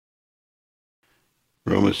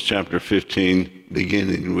Romans chapter 15,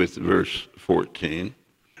 beginning with verse 14,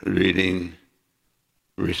 reading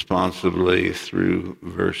responsibly through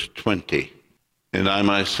verse 20. And I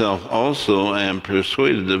myself also am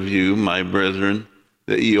persuaded of you, my brethren,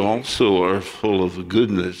 that ye also are full of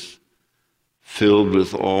goodness, filled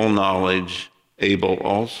with all knowledge, able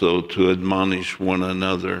also to admonish one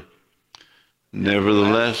another.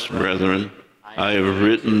 Nevertheless, brethren, I have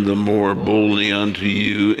written the more boldly unto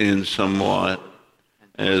you in somewhat,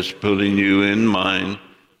 as putting you in mind,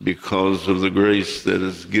 because of the grace that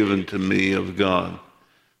is given to me of God,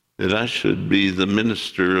 that I should be the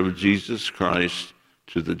minister of Jesus Christ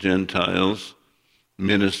to the Gentiles,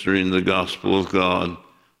 ministering the gospel of God,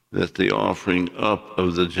 that the offering up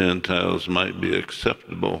of the Gentiles might be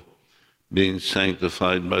acceptable, being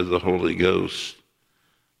sanctified by the Holy Ghost.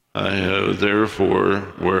 I have therefore,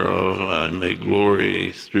 whereof I may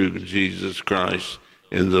glory through Jesus Christ,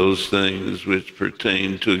 in those things which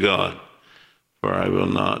pertain to God. For I will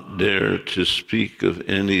not dare to speak of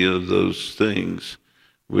any of those things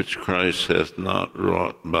which Christ hath not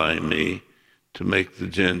wrought by me, to make the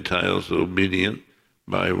Gentiles obedient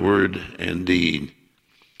by word and deed,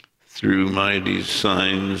 through mighty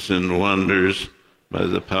signs and wonders, by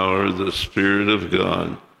the power of the Spirit of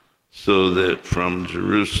God, so that from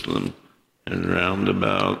Jerusalem and round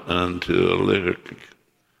about unto Illyricum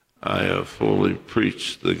I have fully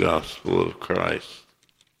preached the gospel of Christ.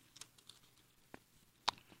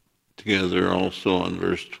 Together also on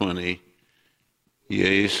verse 20,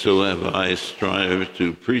 yea, so have I strived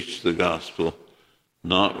to preach the gospel,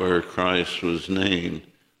 not where Christ was named,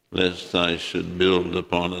 lest I should build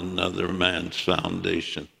upon another man's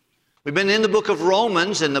foundation. We've been in the book of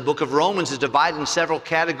Romans, and the book of Romans is divided in several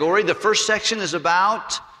categories. The first section is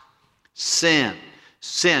about sin.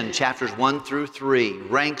 Sin, chapters 1 through 3,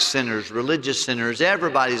 rank sinners, religious sinners,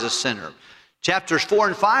 everybody's a sinner. Chapters 4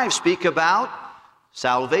 and 5 speak about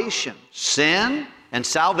salvation, sin and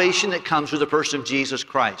salvation that comes through the person of Jesus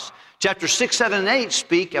Christ. Chapters 6, 7, and 8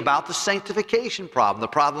 speak about the sanctification problem, the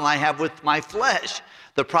problem I have with my flesh,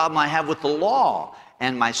 the problem I have with the law,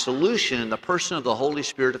 and my solution in the person of the Holy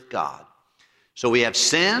Spirit of God. So we have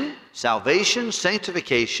sin, salvation,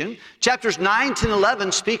 sanctification. Chapters 9, 10,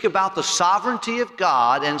 11 speak about the sovereignty of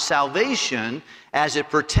God and salvation as it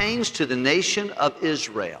pertains to the nation of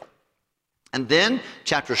Israel. And then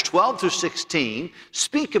chapters 12 through 16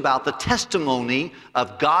 speak about the testimony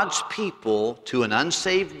of God's people to an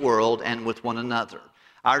unsaved world and with one another.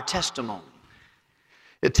 Our testimony.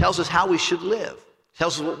 It tells us how we should live.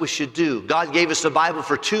 Tells us what we should do. God gave us the Bible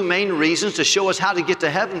for two main reasons: to show us how to get to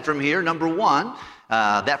heaven from here. Number one,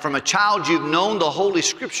 that from a child you've known the Holy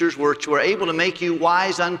Scriptures, which were able to make you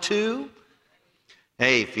wise unto.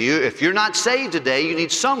 Hey, if you're not saved today, you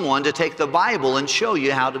need someone to take the Bible and show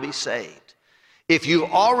you how to be saved. If you've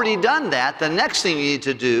already done that, the next thing you need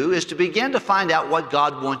to do is to begin to find out what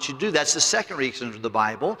God wants you to do. That's the second reason for the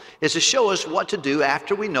Bible, is to show us what to do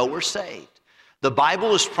after we know we're saved. The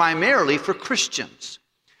Bible is primarily for Christians.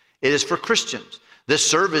 It is for Christians. This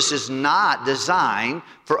service is not designed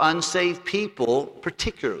for unsaved people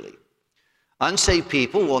particularly. Unsaved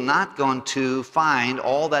people will not going to find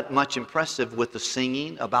all that much impressive with the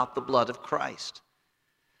singing about the blood of Christ.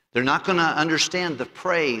 They're not going to understand the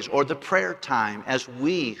praise or the prayer time as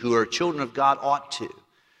we who are children of God ought to.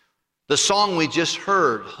 The song we just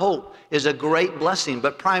heard, Hope, is a great blessing,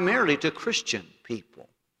 but primarily to Christian people.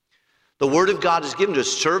 The Word of God is given to us.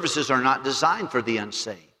 Services are not designed for the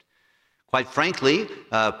unsaved. Quite frankly,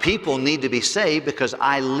 people need to be saved because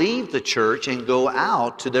I leave the church and go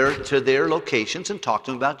out to their locations and talk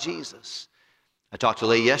to them about Jesus. I talked to a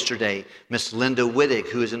lady yesterday, Miss Linda Wittig,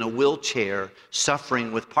 who is in a wheelchair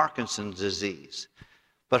suffering with Parkinson's disease.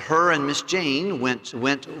 But her and Miss Jane went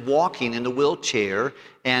walking in the wheelchair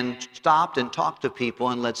and stopped and talked to people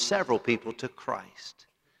and led several people to Christ.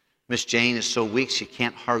 Miss Jane is so weak she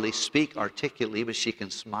can't hardly speak articulately, but she can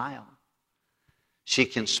smile. She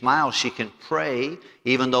can smile, she can pray,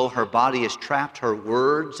 even though her body has trapped her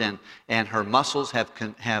words and her muscles have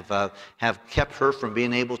kept her from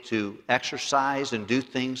being able to exercise and do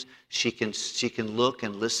things. She can look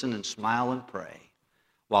and listen and smile and pray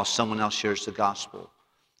while someone else shares the gospel.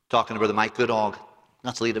 Talking to Brother Mike Goodall,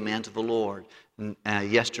 not to lead a man to the Lord.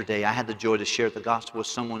 Yesterday, I had the joy to share the gospel with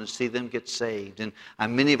someone and see them get saved. And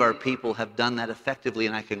many of our people have done that effectively,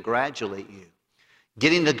 and I congratulate you.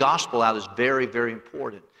 Getting the gospel out is very, very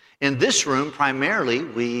important. In this room, primarily,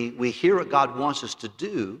 we hear what God wants us to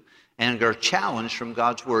do and are challenged from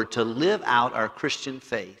God's Word to live out our Christian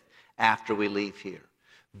faith after we leave here.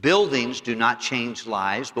 Buildings do not change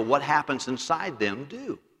lives, but what happens inside them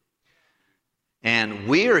do. And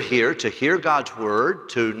we are here to hear God's word,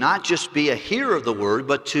 to not just be a hearer of the word,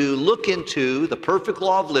 but to look into the perfect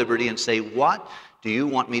law of liberty and say, what do you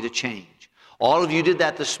want me to change? All of you did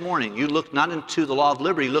that this morning. You looked not into the law of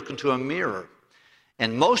liberty, you looked into a mirror.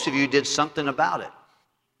 And most of you did something about it.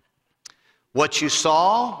 What you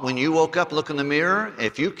saw when you woke up and looked in the mirror,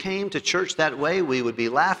 if you came to church that way, we would be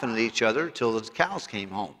laughing at each other till the cows came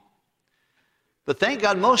home. But thank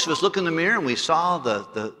God most of us look in the mirror and we saw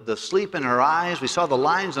the sleep in our eyes, we saw the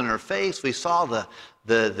lines on our face, we saw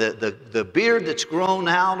the beard that's grown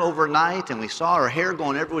out overnight, and we saw our hair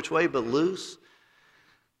going every which way but loose.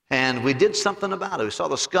 And we did something about it. We saw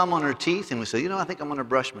the scum on our teeth and we said, I think I'm going to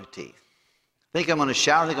brush my teeth. I think I'm going to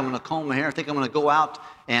shower, I think I'm going to comb my hair, I think I'm going to go out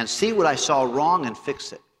and see what I saw wrong and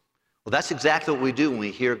fix it. Well, that's exactly what we do when we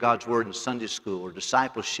hear God's word in Sunday school or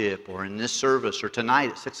discipleship or in this service or tonight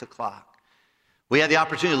at 6 o'clock. We have the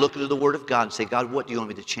opportunity to look into the Word of God and say, God, what do you want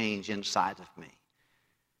me to change inside of me?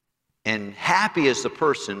 And happy is the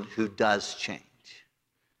person who does change,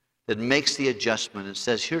 that makes the adjustment and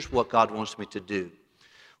says, here's what God wants me to do.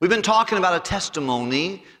 We've been talking about a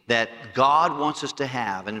testimony that God wants us to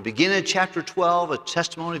have. And in the beginning of chapter 12, a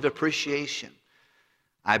testimony of appreciation.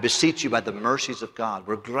 I beseech you by the mercies of God.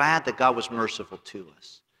 We're glad that God was merciful to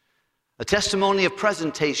us. A testimony of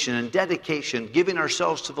presentation and dedication, giving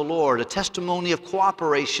ourselves to the Lord. A testimony of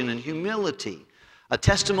cooperation and humility. A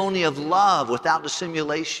testimony of love without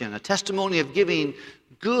dissimulation. A testimony of giving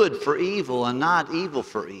good for evil and not evil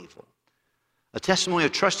for evil. A testimony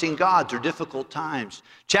of trusting God through difficult times.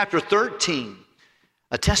 Chapter 13,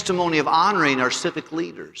 a testimony of honoring our civic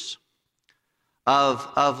leaders. Of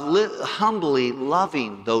humbly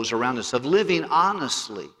loving those around us. Of living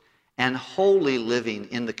honestly and wholly living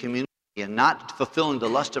in the community and not fulfilling the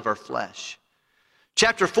lust of our flesh.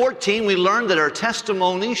 Chapter 14, we learned that our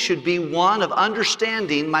testimony should be one of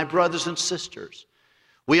understanding my brothers and sisters.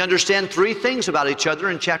 We understand three things about each other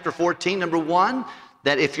in chapter 14. Number one,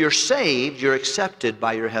 that if you're saved, you're accepted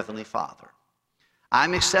by your Heavenly Father.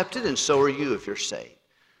 I'm accepted, and so are you if you're saved.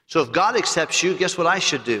 So if God accepts you, guess what I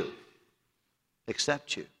should do?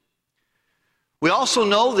 Accept you. We also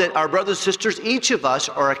know that our brothers and sisters, each of us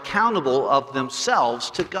are accountable of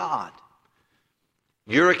themselves to God.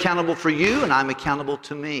 You're accountable for you, and I'm accountable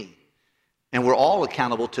to me. And we're all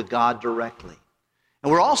accountable to God directly.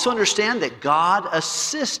 And we're also understand that God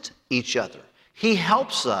assists each other. He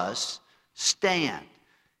helps us stand.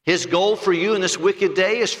 His goal for you in this wicked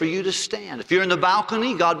day is for you to stand. If you're in the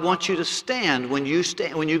balcony, God wants you to stand when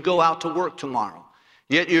you go out to work tomorrow.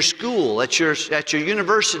 At your school, at your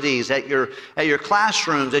universities, at your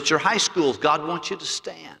classrooms, at your high schools, God wants you to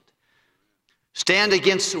stand. Stand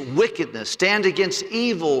against wickedness, stand against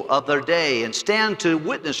evil of their day, and stand to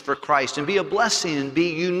witness for Christ and be a blessing and be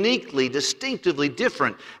uniquely, distinctively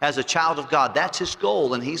different as a child of God. That's His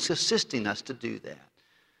goal, and He's assisting us to do that.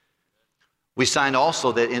 We find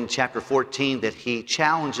also that in chapter 14 that He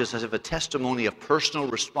challenges us of a testimony of personal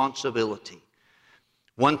responsibility.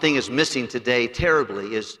 One thing is missing today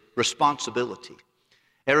terribly is responsibility.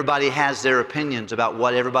 Everybody has their opinions about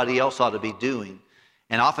what everybody else ought to be doing.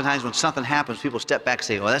 And oftentimes when something happens, people step back and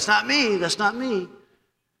say, well, that's not me, that's not me.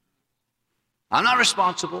 I'm not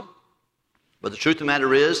responsible. But the truth of the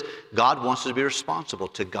matter is, God wants us to be responsible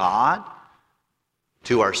to God,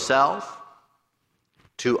 to ourselves,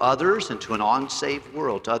 to others, and to an unsaved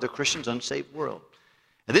world, to other Christians, unsaved world.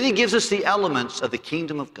 And then He gives us the elements of the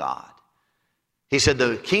kingdom of God. He said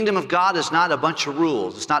the kingdom of God is not a bunch of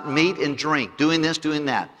rules. It's not meat and drink, doing this, doing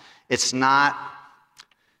that. It's not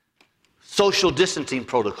social distancing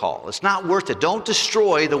protocol. It's not worth it. Don't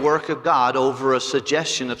destroy the work of God over a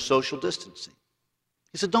suggestion of social distancing.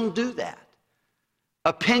 He said, don't do that.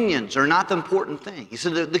 Opinions are not the important thing. He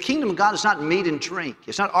said the kingdom of God is not meat and drink.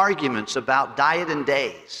 It's not arguments about diet and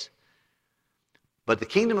days. But the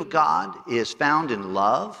kingdom of God is found in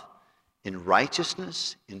love, in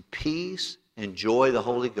righteousness, in peace, and joy of the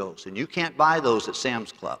Holy Ghost. And you can't buy those at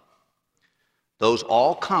Sam's Club. Those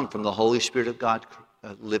all come from the Holy Spirit of God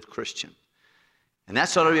lived Christian. And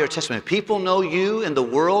that's ought to be our testimony. People know you in the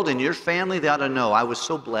world and your family, they ought to know. I was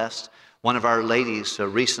so blessed. One of our ladies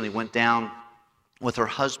recently went down with her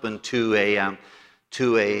husband to a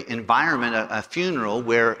environment, a funeral,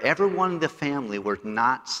 where everyone in the family were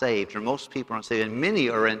not saved, or most people aren't saved, and many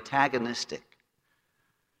are antagonistic.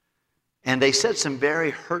 And they said some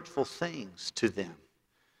very hurtful things to them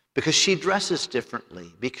because she dresses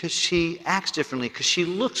differently, because she acts differently, because she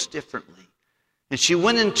looks differently. And she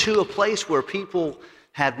went into a place where people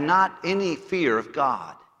had not any fear of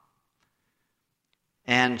God.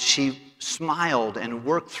 And she smiled and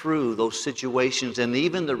worked through those situations and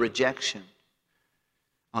even the rejection.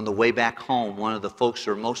 On the way back home, one of the folks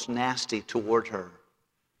who were most nasty toward her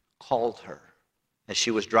called her as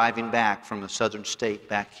she was driving back from a southern state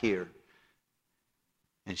back here.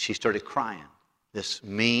 And she started crying. This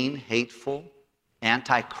mean, hateful,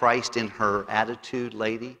 anti-Christ in her attitude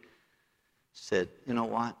lady said, "You know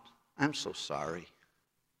what? I'm so sorry.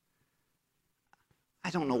 I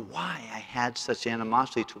don't know why I had such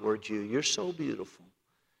animosity towards you. You're so beautiful.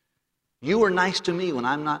 You were nice to me when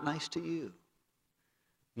I'm not nice to you.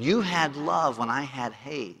 You had love when I had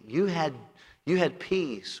hate. You had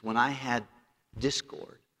peace when I had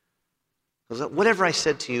discord. Whatever I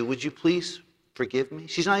said to you, would you please forgive me?"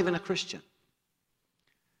 She's not even a Christian.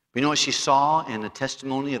 But you know what she saw in the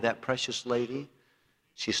testimony of that precious lady?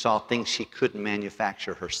 She saw things she couldn't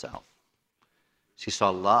manufacture herself. She saw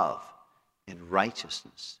love and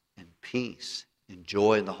righteousness and peace and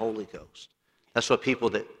joy in the Holy Ghost. That's what people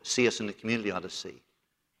that see us in the community ought to see.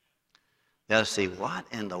 They ought to see, what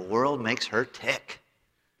in the world makes her tick?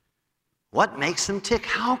 What makes them tick?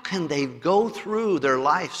 How can they go through their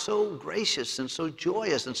life so gracious and so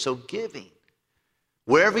joyous and so giving?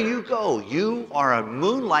 Wherever you go, you are a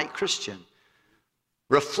moonlight Christian,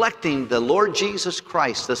 reflecting the Lord Jesus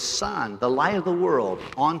Christ, the Son, the light of the world,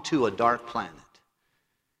 onto a dark planet.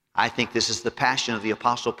 I think this is the passion of the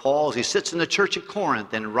Apostle Paul as he sits in the church at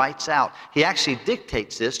Corinth and writes out. He actually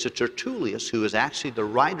dictates this to Tertullius, who is actually the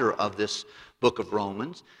writer of this book of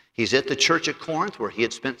Romans. He's at the church at Corinth where he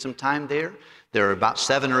had spent some time there. There are about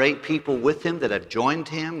 7 or 8 people with him that have joined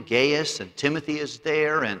him. Gaius and Timothy is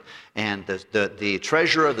there, and the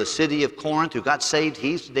treasurer of the city of Corinth who got saved,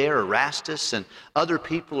 he's there. Erastus and other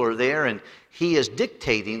people are there, and he is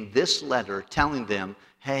dictating this letter telling them,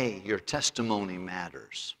 hey, your testimony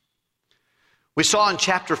matters. We saw in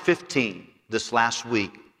chapter 15 this last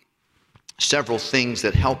week several things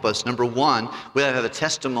that help us. Number one, we have a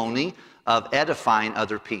testimony of edifying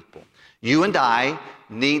other people. You and I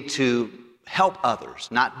need to help others,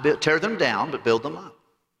 not tear them down, but build them up.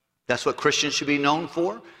 That's what Christians should be known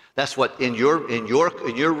for. That's what in your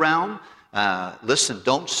realm. Listen,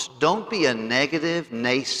 don't be a negative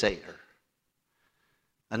naysayer.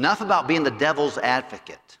 Enough about being the devil's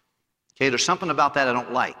advocate. Okay, there's something about that I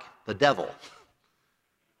don't like. The devil.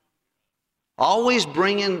 Always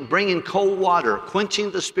bringing cold water,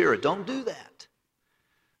 quenching the spirit. Don't do that.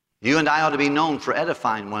 You and I ought to be known for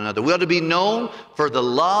edifying one another. We ought to be known for the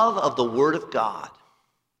love of the Word of God.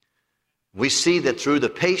 We see that through the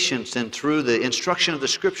patience and through the instruction of the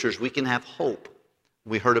Scriptures, we can have hope.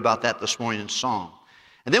 We heard about that this morning in song.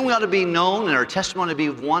 And then we ought to be known and our testimony to be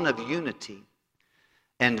one of unity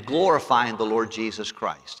and glorifying the Lord Jesus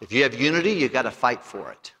Christ. If you have unity, you've got to fight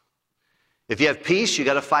for it. If you have peace, you've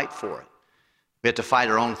got to fight for it. We have to fight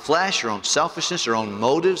our own flesh, our own selfishness, our own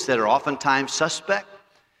motives that are oftentimes suspect.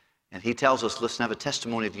 And he tells us, listen, have a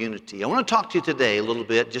testimony of unity. I want to talk to you today a little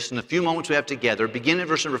bit, just in the few moments we have together, beginning at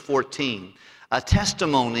verse number 14, a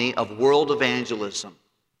testimony of world evangelism.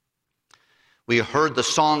 We heard the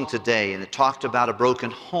song today, and it talked about a broken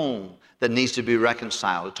home that needs to be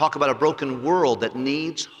reconciled. It talked about a broken world that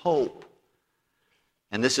needs hope.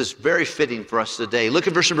 And this is very fitting for us today. Look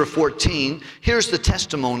at verse number 14. Here's the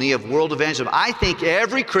testimony of world evangelism. I think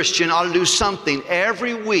every Christian ought to do something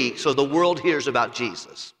every week so the world hears about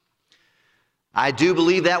Jesus. I do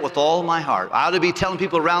believe that with all my heart. I ought to be telling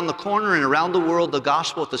people around the corner and around the world the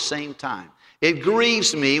gospel at the same time. It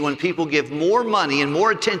grieves me when people give more money and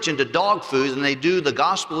more attention to dog food than they do the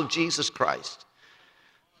gospel of Jesus Christ.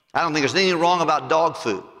 I don't think there's anything wrong about dog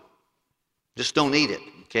food. Just don't eat it,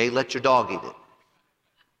 okay? Let your dog eat it.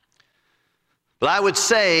 But I would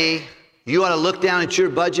say you ought to look down at your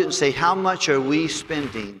budget and say, how much are we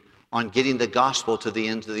spending on getting the gospel to the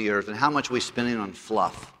ends of the earth? And how much are we spending on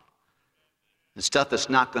fluff and stuff that's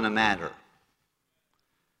not going to matter?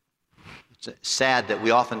 It's sad that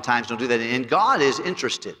we oftentimes don't do that. And God is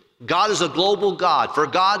interested. God is a global God. For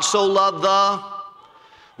God so loved the...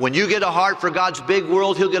 When you get a heart for God's big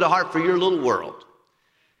world, He'll get a heart for your little world.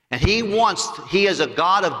 And He is a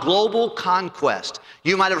God of global conquest.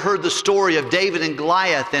 You might have heard the story of David and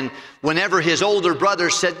Goliath, and whenever his older brother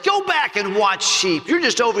said, go back and watch sheep. You're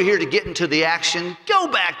just over here to get into the action. Go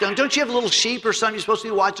back. Don't you have a little sheep or something you're supposed to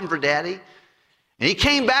be watching for Daddy? And he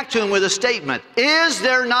came back to him with a statement. Is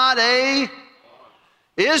there not a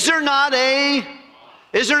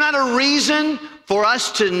reason for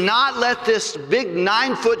us to not let this big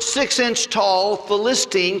 9-foot 6-inch tall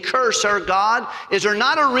Philistine curse our God? Is there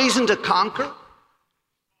not a reason to conquer?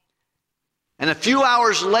 And a few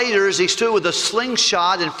hours later, as he stood with a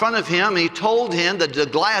slingshot in front of him, and he told him, that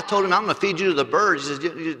Goliath told him, I'm going to feed you to the birds. He says,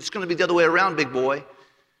 it's going to be the other way around, big boy.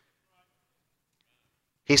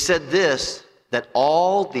 He said this, that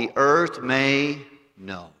all the earth may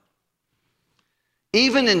know.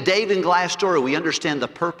 Even in David and Goliath's story, we understand the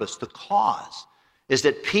purpose, the cause, is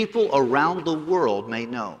that people around the world may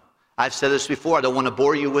know. I've said this before, I don't want to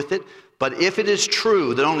bore you with it, but if it is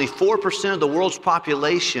true that only 4% of the world's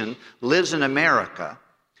population lives in America,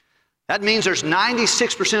 that means there's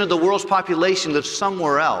 96% of the world's population lives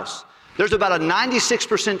somewhere else. There's about a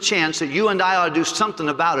 96% chance that you and I ought to do something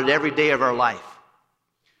about it every day of our life.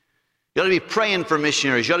 You ought to be praying for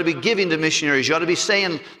missionaries. You ought to be giving to missionaries. You ought to be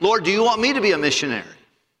saying, Lord, do you want me to be a missionary?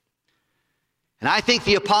 And I think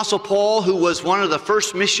the Apostle Paul, who was one of the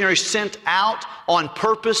first missionaries sent out on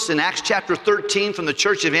purpose in Acts chapter 13 from the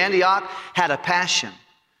church of Antioch, had a passion.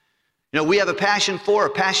 You know, we have a passion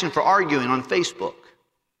for arguing on Facebook.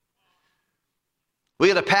 We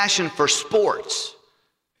got a passion for sports.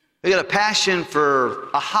 We got a passion for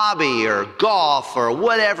a hobby or golf or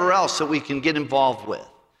whatever else that we can get involved with.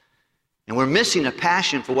 And we're missing a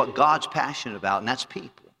passion for what God's passionate about, and that's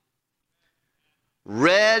people.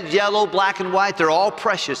 Red, yellow, black, and white, they're all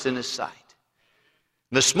precious in His sight.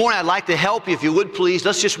 This morning, I'd like to help you, if you would please.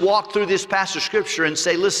 Let's just walk through this passage of Scripture and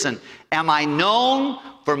say, listen, am I known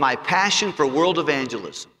for my passion for world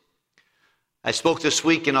evangelism? I spoke this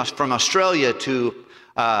week from Australia to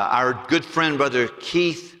our good friend, Brother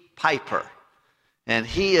Keith Piper, and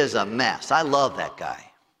he is a mess. I love that guy.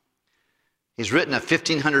 He's written a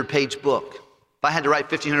 1,500-page book. If I had to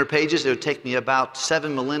write 1,500 pages, it would take me about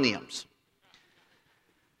 7 millenniums.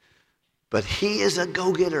 But he is a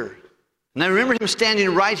go-getter. And I remember him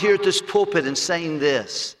standing right here at this pulpit and saying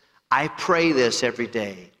this. I pray this every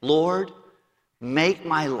day. Lord, make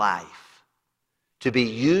my life to be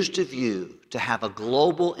used of you to have a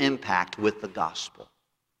global impact with the gospel.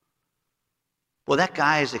 Well, that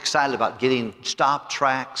guy is excited about getting stop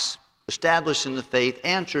tracts, established in the faith,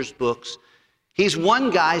 answers books. He's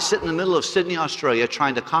one guy sitting in the middle of Sydney, Australia,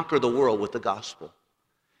 trying to conquer the world with the gospel.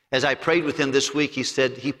 As I prayed with him this week,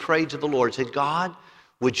 he prayed to the Lord, said, God,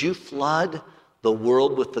 would you flood the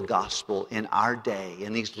world with the gospel in our day,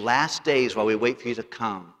 in these last days while we wait for you to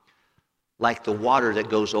come, like the water that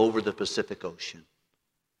goes over the Pacific Ocean?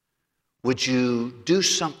 Would you do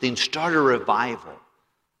something, start a revival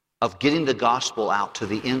of getting the gospel out to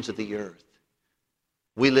the ends of the earth?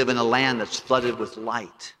 We live in a land that's flooded with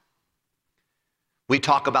light. We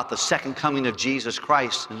talk about the second coming of Jesus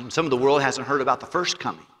Christ, and some of the world hasn't heard about the first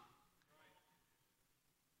coming.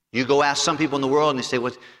 You go ask some people in the world and they say,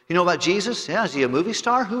 well, you know about Jesus? Yeah, is he a movie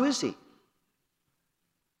star? Who is he?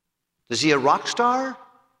 Is he a rock star?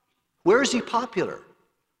 Where is he popular?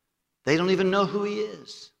 They don't even know who he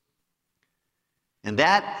is. And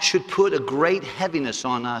that should put a great heaviness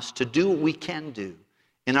on us to do what we can do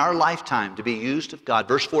in our lifetime to be used of God.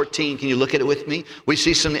 Verse 14, can you look at it with me? We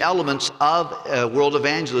see some elements of world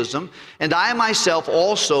evangelism. And I myself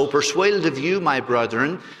also persuaded of you, my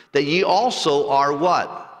brethren, that ye also are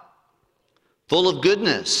what? Full of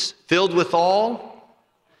goodness, filled with all,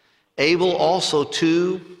 able also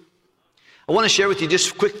to. I want to share with you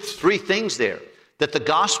just quick 3 things there. That the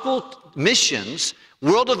gospel missions,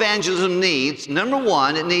 world evangelism needs, number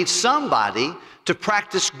 1, it needs somebody to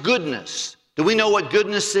practice goodness. Do we know what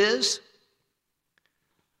goodness is?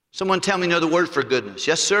 Someone tell me another word for goodness.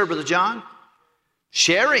 Yes, sir, Brother John?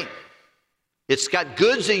 Sharing. It's got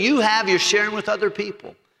goods that you have, you're sharing with other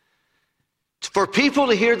people. For people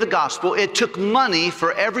to hear the gospel, it took money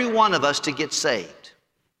for every one of us to get saved.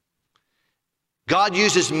 God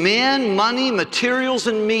uses men, money, materials,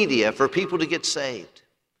 and media for people to get saved.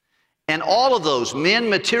 And all of those, men,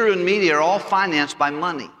 material, and media, are all financed by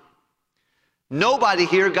money. Nobody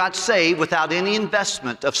here got saved without any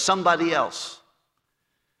investment of somebody else.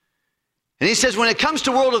 And he says when it comes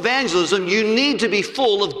to world evangelism, you need to be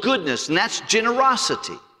full of goodness, and that's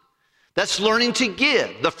generosity. That's learning to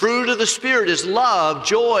give. The fruit of the Spirit is love,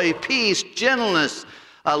 joy, peace, gentleness,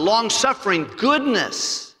 long-suffering,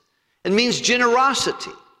 goodness. It means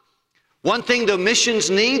generosity. One thing the missions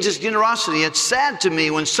needs is generosity. It's sad to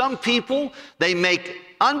me when some people, they make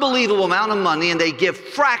unbelievable amount of money and they give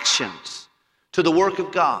fractions to the work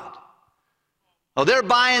of God. Oh, they're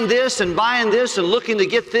buying this and looking to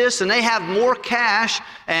get this, and they have more cash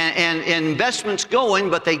and investments going,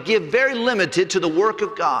 but they give very limited to the work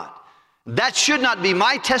of God. That should not be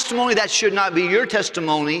my testimony. That should not be your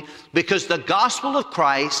testimony, because the gospel of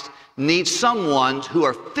Christ needs someone who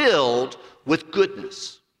are filled with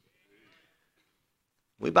goodness.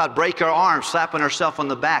 We about break our arms, slapping ourselves on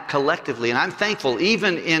the back collectively. And I'm thankful,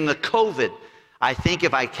 even in the COVID, I think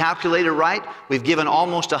if I calculate it right, we've given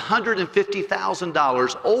almost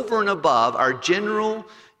 $150,000 over and above our general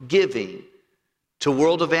giving to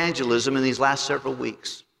world evangelism in these last several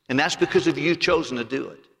weeks. And that's because of you chosen to do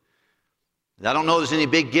it. And I don't know if there's any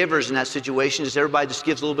big givers in that situation. Just everybody just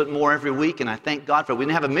gives a little bit more every week, and I thank God for it. We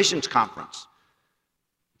didn't have a missions conference.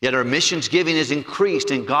 Yet our missions giving is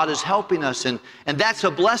increased, and God is helping us, and that's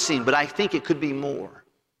a blessing, but I think it could be more.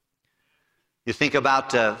 You think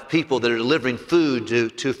about people that are delivering food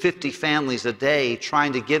to 50 families a day,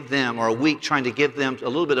 trying to give them, or a week, trying to give them a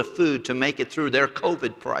little bit of food to make it through their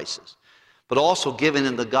COVID crisis, but also giving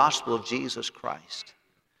them the gospel of Jesus Christ.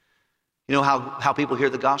 You know how people hear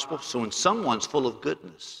the gospel? So when someone's full of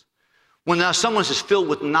goodness, when someone's just filled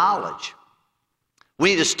with knowledge,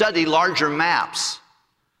 we need to study larger maps.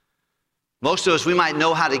 Most of us, we might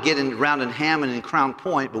know how to get around in Hammond and Crown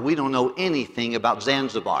Point, but we don't know anything about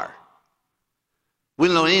Zanzibar. We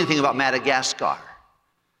don't know anything about Madagascar.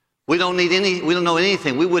 We don't know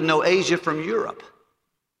anything. We wouldn't know Asia from Europe.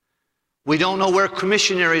 We don't know where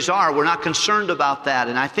missionaries are. We're not concerned about that.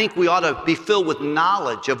 And I think we ought to be filled with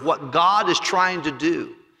knowledge of what God is trying to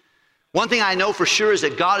do. One thing I know for sure is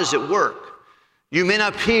that God is at work. You men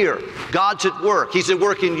up here, God's at work. He's at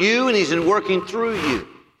work in you, and He's working through you.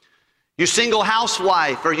 You single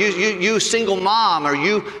housewife, or you single mom, or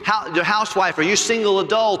you housewife, or you single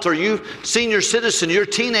adult, or you senior citizen, you're a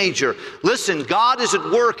teenager. Listen, God is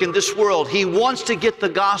at work in this world. He wants to get the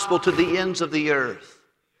gospel to the ends of the earth.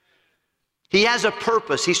 He has a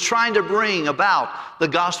purpose. He's trying to bring about the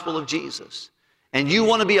gospel of Jesus. And you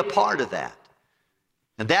want to be a part of that.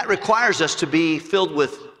 And that requires us to be filled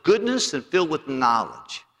with goodness and filled with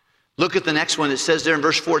knowledge. Look at the next one. It says there in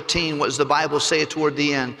verse 14, what does the Bible say toward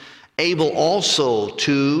the end? Able also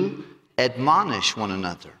to admonish one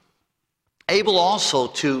another. Able also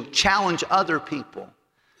to challenge other people. I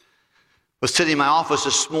was sitting in my office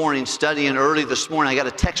this morning, studying early this morning. I got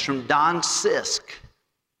a text from Don Sisk.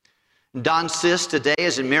 Don Sisk today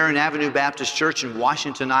is in Marion Avenue Baptist Church in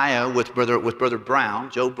Washington, Iowa with Brother Brown,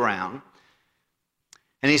 Joe Brown.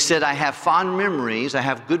 And he said, I have fond memories, I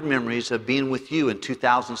have good memories of being with you in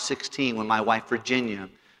 2016 when my wife Virginia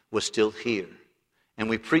was still here. And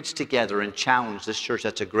we preached together and challenged this church.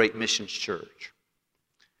 That's a great missions church.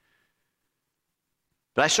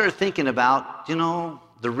 But I started thinking about,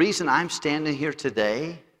 the reason I'm standing here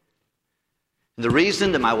today, and the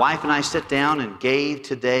reason that my wife and I sat down and gave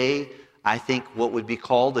today, I think what would be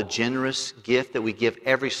called a generous gift that we give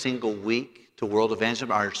every single week to World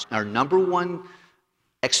Evangelism. Our number one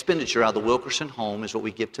expenditure out of the Wilkerson home is what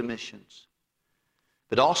we give to missions.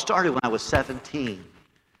 It all started when I was 17.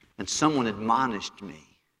 And someone admonished me.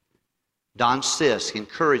 Don Sisk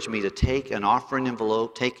encouraged me to take an offering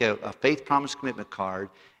envelope, take a faith promise commitment card,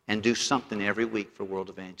 and do something every week for world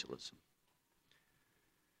evangelism.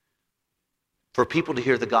 For people to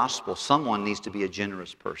hear the gospel, someone needs to be a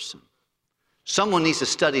generous person. Someone needs to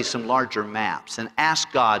study some larger maps and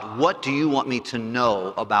ask God, what do you want me to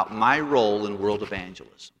know about my role in world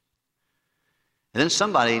evangelism? And then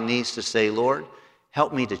somebody needs to say, Lord,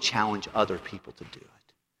 help me to challenge other people to do it.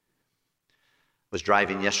 I was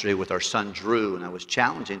driving yesterday with our son Drew, and I was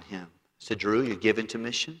challenging him. I said, Drew, you giving to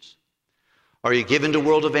missions? Are you giving to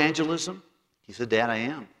world evangelism? He said, Dad, I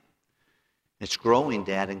am. It's growing,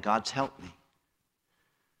 Dad, and God's helped me.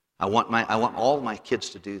 I want all of my kids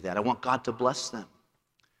to do that. I want God to bless them.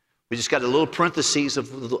 We just got a little parentheses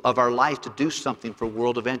of our life to do something for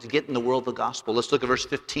world evangelism, to get in the world of the gospel. Let's look at verse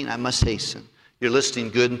 15. I must hasten. You're listening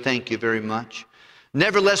good, and thank you very much.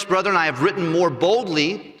 Nevertheless, brethren, I have written more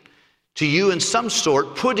boldly to you in some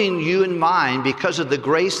sort, putting you in mind because of the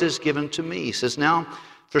grace that is given to me. He says, now,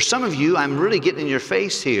 for some of you, I'm really getting in your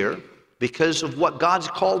face here because of what God's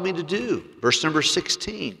called me to do. Verse number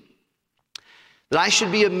 16. That I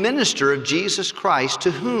should be a minister of Jesus Christ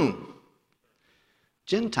to whom?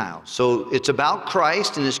 Gentiles. So it's about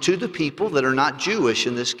Christ, and it's to the people that are not Jewish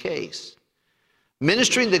in this case.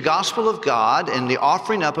 Ministering the gospel of God and the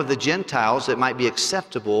offering up of the Gentiles that might be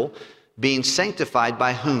acceptable, being sanctified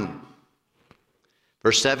by whom?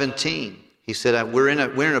 Verse 17, he said, we're in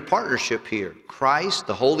a partnership here. Christ,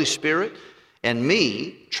 the Holy Spirit, and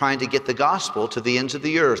me trying to get the gospel to the ends of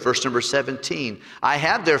the earth. Verse number 17, I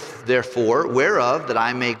have therefore whereof that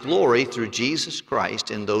I may glory through Jesus Christ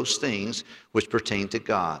in those things which pertain to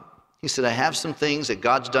God. He said, I have some things that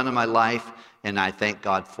God's done in my life, and I thank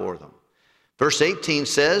God for them. Verse 18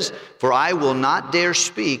 says, for I will not dare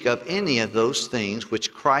speak of any of those things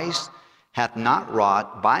which Christ hath not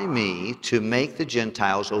wrought by me to make the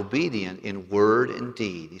Gentiles obedient in word and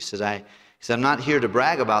deed. He said, I'm not here to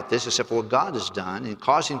brag about this except for what God has done in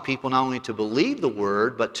causing people not only to believe the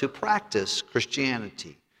word, but to practice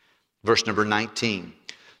Christianity. Verse number 19.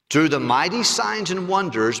 Through the mighty signs and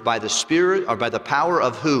wonders by the Spirit, or by the power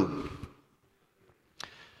of who?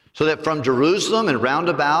 So that from Jerusalem and round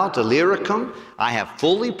about Illyricum, I have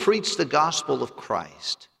fully preached the gospel of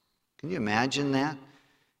Christ. Can you imagine that?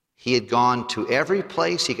 He had gone to every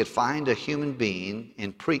place he could find a human being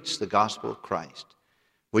and preached the gospel of Christ.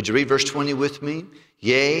 Would you read verse 20 with me?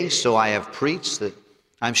 Yea, so I have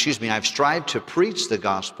I've strived to preach the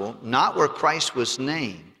gospel, not where Christ was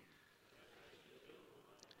named,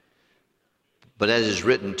 but as is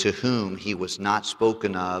written, to whom he was not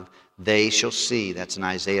spoken of, they shall see. That's in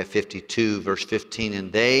Isaiah 52, verse 15.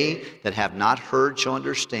 And they that have not heard shall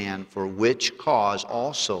understand, for which cause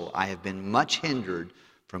also I have been much hindered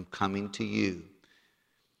from coming to you.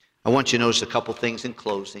 I want you to notice a couple things in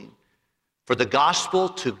closing. For the gospel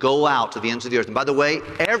to go out to the ends of the earth. And by the way,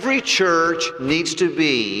 every church needs to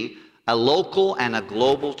be a local and a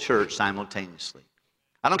global church simultaneously.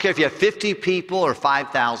 I don't care if you have 50 people or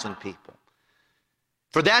 5,000 people.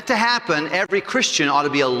 For that to happen, every Christian ought to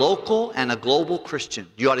be a local and a global Christian.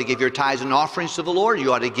 You ought to give your tithes and offerings to the Lord.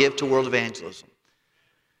 You ought to give to world evangelism.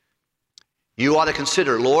 You ought to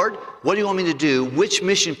consider, Lord, what do you want me to do? Which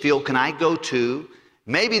mission field can I go to?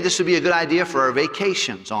 Maybe this would be a good idea for our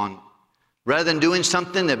vacations on. Rather than doing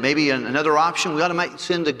something that maybe another option, we ought to make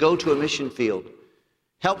sin to go to a mission field.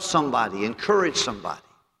 Help somebody, encourage somebody.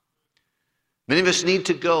 Many of us need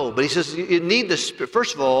to go, but he says you need the Spirit.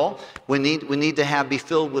 First of all, we need to be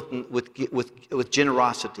filled with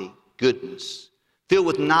generosity, goodness, filled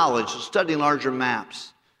with knowledge, studying larger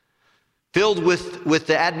maps, filled with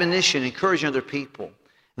the admonition, encouraging other people.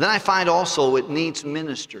 And then I find also it needs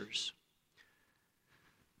ministers.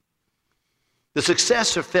 The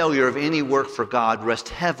success or failure of any work for God rests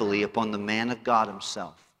heavily upon the man of God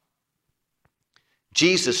himself.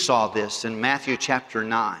 Jesus saw this in Matthew chapter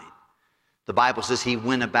 9. The Bible says he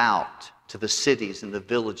went about to the cities and the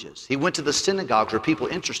villages. He went to the synagogues where people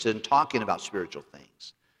were interested in talking about spiritual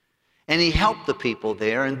things. And he helped the people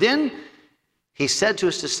there. And then he said to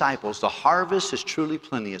his disciples, the harvest is truly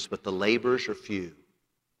plenteous, but the laborers are few.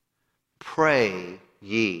 Pray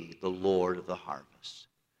ye the Lord of the harvest.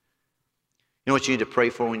 You know what you need to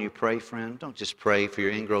pray for when you pray, friend? Don't just pray for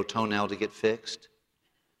your ingrown toenail to get fixed.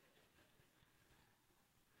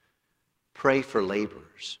 Pray for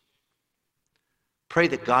laborers. Pray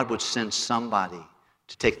that God would send somebody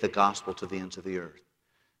to take the gospel to the ends of the earth.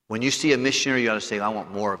 When you see a missionary, you ought to say, I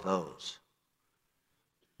want more of those.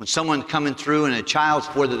 When someone coming through and a child,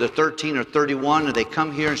 whether they're 13 or 31, and they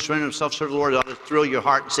come here and surrender themselves to the Lord, it ought to thrill your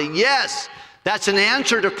heart and say, yes, that's an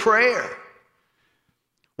answer to prayer.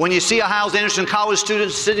 When you see a Hyles-Anderson College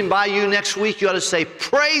student sitting by you next week, you ought to say,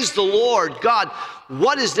 praise the Lord. God,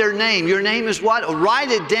 what is their name? Your name is what? Write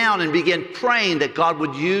it down and begin praying that God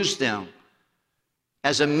would use them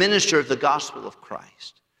as a minister of the gospel of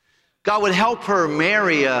Christ. God would help her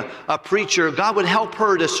marry a preacher. God would help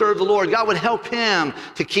her to serve the Lord. God would help him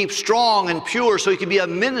to keep strong and pure so he could be a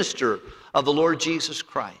minister of the Lord Jesus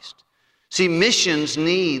Christ. See, missions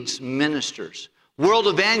needs ministers. World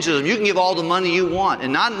evangelism, you can give all the money you want,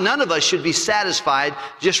 and none of us should be satisfied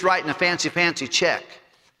just writing a fancy check.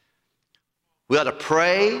 We ought to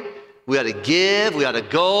pray, we ought to give, we ought to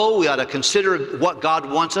go, we ought to consider what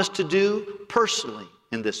God wants us to do personally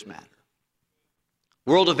in this matter.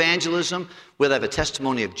 World evangelism, we'll have a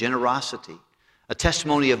testimony of generosity, a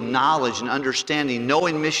testimony of knowledge and understanding,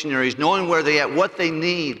 knowing missionaries, knowing where they're at, what they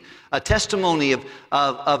need, a testimony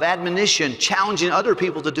of admonition, challenging other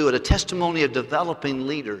people to do it, a testimony of developing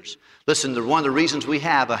leaders. Listen, one of the reasons we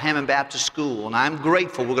have a Hammond Baptist School, and I'm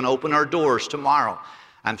grateful we're going to open our doors tomorrow.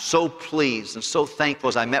 I'm so pleased and so thankful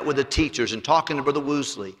as I met with the teachers and talking to Brother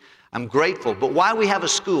Woosley. I'm grateful. But why we have a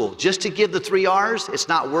school? Just to give the 3 R's? It's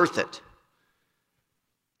not worth it.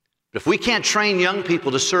 But if we can't train young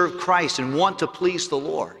people to serve Christ and want to please the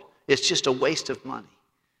Lord, it's just a waste of money.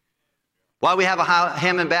 Why we have a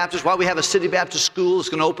Hammond Baptist, why we have a City Baptist School that's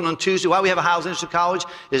going to open on Tuesday, why we have a Hyles-Anderson College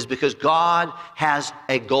is because God has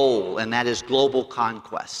a goal, and that is global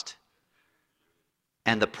conquest.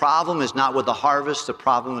 And the problem is not with the harvest, the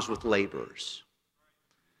problem is with laborers.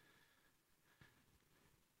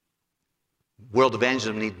 World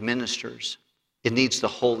evangelism needs ministers. It needs the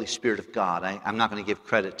Holy Spirit of God. I'm not going to give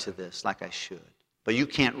credit to this like I should. But you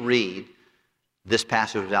can't read this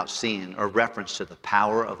passage without seeing a reference to the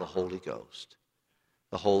power of the Holy Ghost,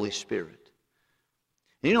 the Holy Spirit.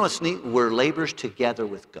 And you know what's neat? We're laborers together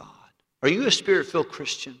with God. Are you a Spirit-filled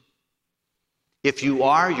Christian? If you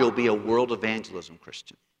are, you'll be a world evangelism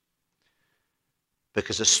Christian.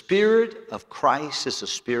 Because the Spirit of Christ is the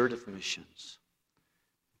spirit of missions.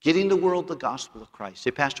 Getting the world the gospel of Christ. Say,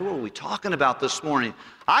 Pastor, what are we talking about this morning?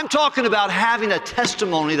 I'm talking about having a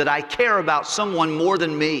testimony that I care about someone more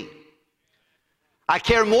than me. I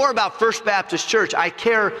care more about First Baptist Church. I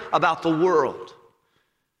care about the world.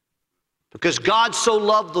 Because God so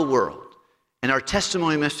loved the world. And our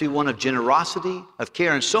testimony must be one of generosity, of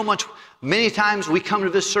care. And so much, many times we come to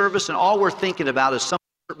this service and all we're thinking about is someone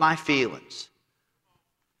hurt my feelings.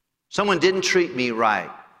 Someone didn't treat me right.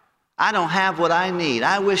 I don't have what I need.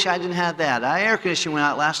 I wish I didn't have that. Our air conditioning went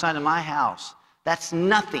out last night in my house. That's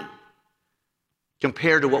nothing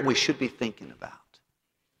compared to what we should be thinking about.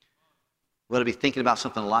 We ought to be thinking about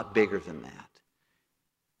something a lot bigger than that.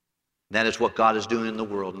 That is what God is doing in the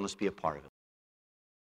world, and let's be a part of it.